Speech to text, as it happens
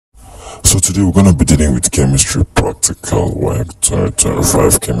So today we're gonna be dealing with chemistry practical, Waec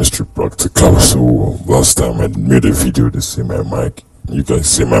 2025 chemistry practical. So last time I made a video to see my mic. You guys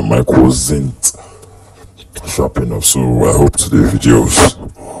say my mic wasn't sharp enough, so I hope today's videos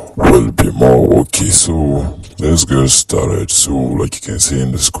will be more okay. So let's get started. So like you can see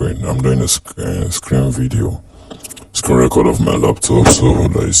in the screen, I'm doing a screen video, screen record of my laptop. So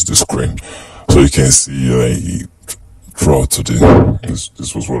that is the screen. So you can see throughout today,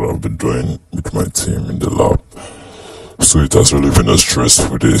 this was what I've been doing with my team in the lab. So it has really been a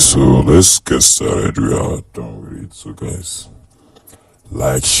stressful day. So let's get started. We are done with it. So guys,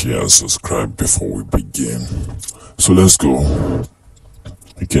 like, share, and subscribe before we begin. So let's go.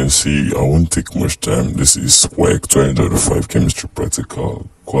 You can see I won't take much time. This is Waec 2025 chemistry practical,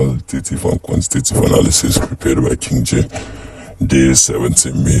 qualitative and quantitative analysis prepared by King J. Day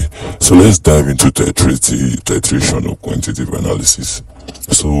 17 May. So let's dive into titration of quantitative analysis.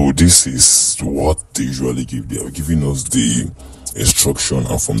 So this is what they usually give. They are giving us the instruction,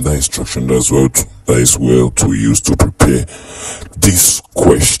 and from that instruction, that is well to use to prepare these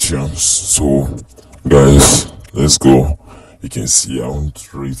questions. So guys, let's go. You can see I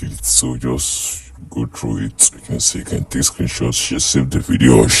won't read it, so just go through it. You can see, you can take screenshots, save the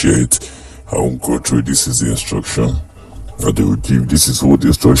video or share it. I won't go through. This is the instruction that they will give. This is what the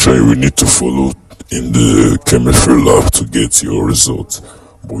instruction you will need to follow in the chemistry lab to get your results.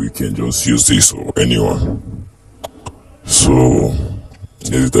 But you can just use this or anyone. So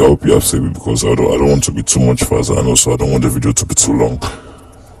I hope you have saved it, because I don't want to be too much faster, and also I don't want the video to be too long.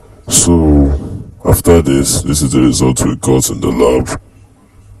 So after this is the result we got in the lab.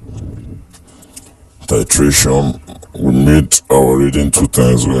 Titration, we made our reading 2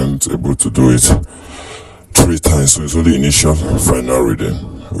 times, we weren't able to do it 3 times, so it's only initial final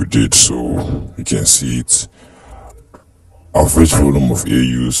reading we did. So you can see it. Average volume of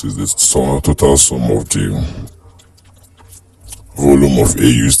AUs is the total sum of the volume of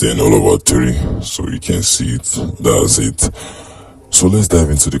AUs, then all over 3. So you can see it. That's it. So let's dive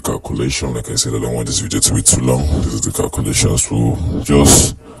into the calculation. Like I said, I don't want this video to be too long. This is the calculation, so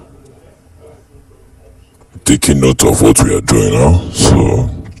just taking note of what we are doing now. So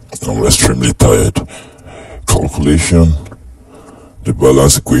I'm extremely tired. Calculation, the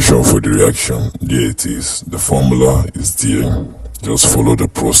balance equation for the reaction, there it is. The formula is there. Just follow the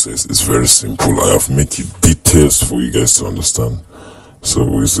process. It's very simple. I have made it details for you guys to understand. So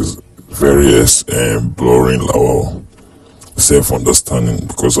this is various and blurring our self-understanding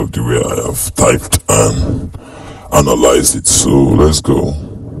because of the way I have typed and analyzed it. So let's go.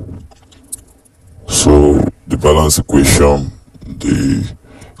 So the balance equation, the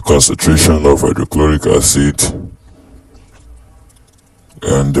concentration of hydrochloric acid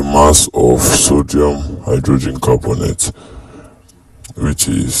and the mass of sodium hydrogen carbonate, which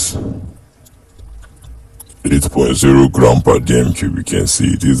is 8.0 gram per dm cube. You can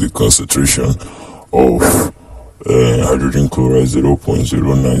see it is the concentration of hydrogen chloride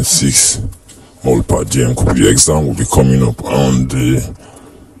 0.096 mole per dm cube. The exam will be coming up on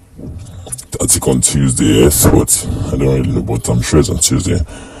I think on Tuesday, yes, but I don't really know, but I'm sure it's on Tuesday.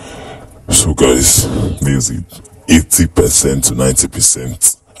 So guys, this is 80% to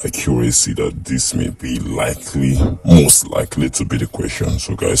 90% accuracy that this may be most likely to be the question.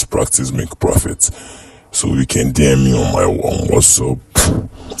 So guys, practice make profit. So you can DM me on my WhatsApp.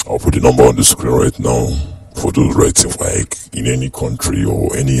 I'll put the number on the screen right now for those writing Waec in any country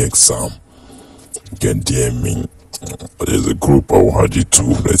or any exam. You can DM me. There's a group I will add you to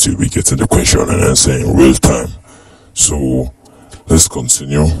that you'll be getting the question and answer in real time. So let's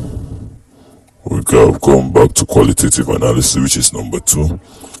continue. We have gone back to qualitative analysis, which is number 2.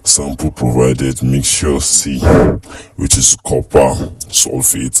 Sample provided, mixture C, which is copper,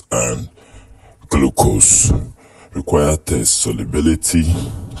 sulfate, and glucose. Required test solubility.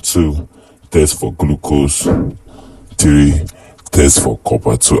 2, test for glucose. 3, test for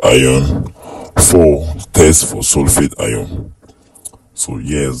copper to ion. 4, test for sulfate ion. So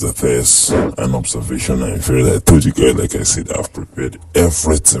here's the test and observation. And I told you guys, like I said, I've prepared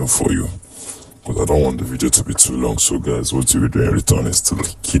everything for you, but I don't want the video to be too long. So guys, what you will do in return is to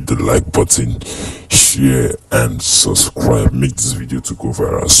hit the like button, share, and subscribe. Make this video to go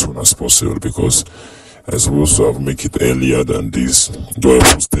viral as soon as possible, because I supposed to have make it earlier than this. Though I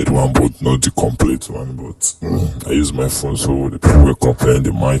posted one, but not the complete one. But I used my phone, so the people were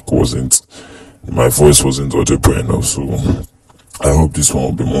complaining my voice wasn't audible enough. So I hope this one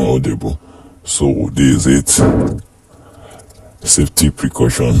will be more audible. So this is it. Safety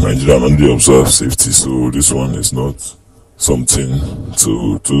precaution. Nigeria only observe safety, so this one is not something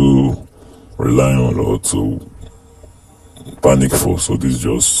to rely on or to panic for. So this is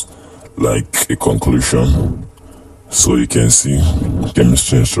just like a conclusion. So you can see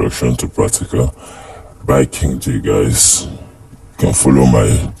chemistry instruction to practical by King J, guys. You can follow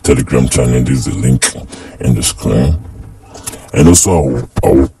my Telegram channel. This is the link in the screen. And also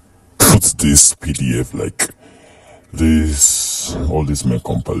I'll put this PDF, like this, all this my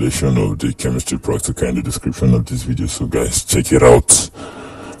compilation of the chemistry practical in the description of this video. So guys, check it out.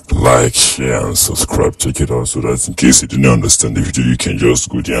 Like, share and subscribe. Check it out so that in case you didn't understand the video, you can just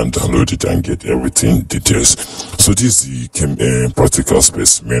go there and download it and get everything details. So this is the practical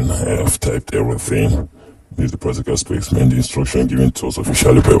specimen. I have typed everything. This is the practical specimen, the instruction given to us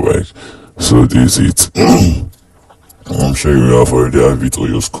officially by Waec. So this is it. I'm sure you have already have it, or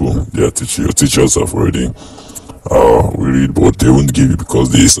your school, your teachers have already read, but they won't give you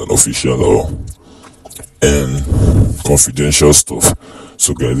because this is an official law and confidential stuff.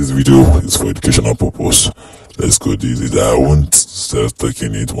 So guys, this video is for educational purpose. Let's go. This is I won't start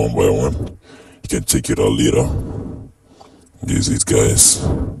taking it one by one. You can check it out later. This is it, guys.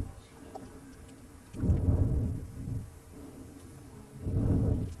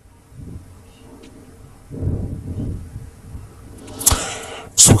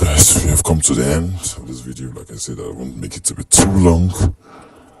 So guys, we have come to the end of this video. Like I said, I won't make it to be too long.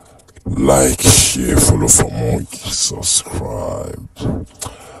 Like, share, follow for more, subscribe.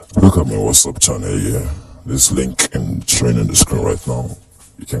 Look at my WhatsApp channel here. This link is showing on the screen right now.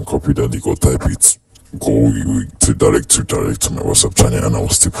 You can copy that link or type it. Go to direct to my WhatsApp channel, and I will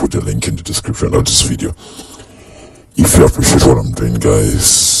still put the link in the description of this video. If you appreciate what I'm doing,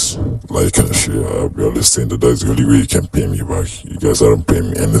 guys, like and share. I'll be always saying that that's the only way you can pay me back. You guys aren't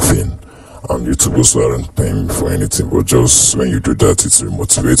paying me anything. And YouTube also aren't paying me for anything. But just when you do that, it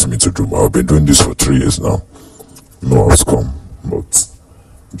motivates me to do more. I've been doing this for 3 years now. No outcome. But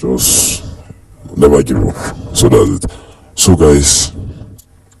just never give up. So that's it. So guys,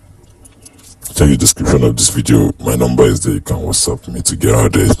 check the description of this video. My number is there. You can WhatsApp me to get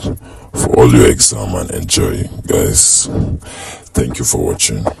out there for all your exam and enjoy, guys. Thank you for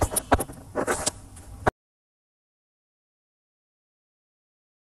watching.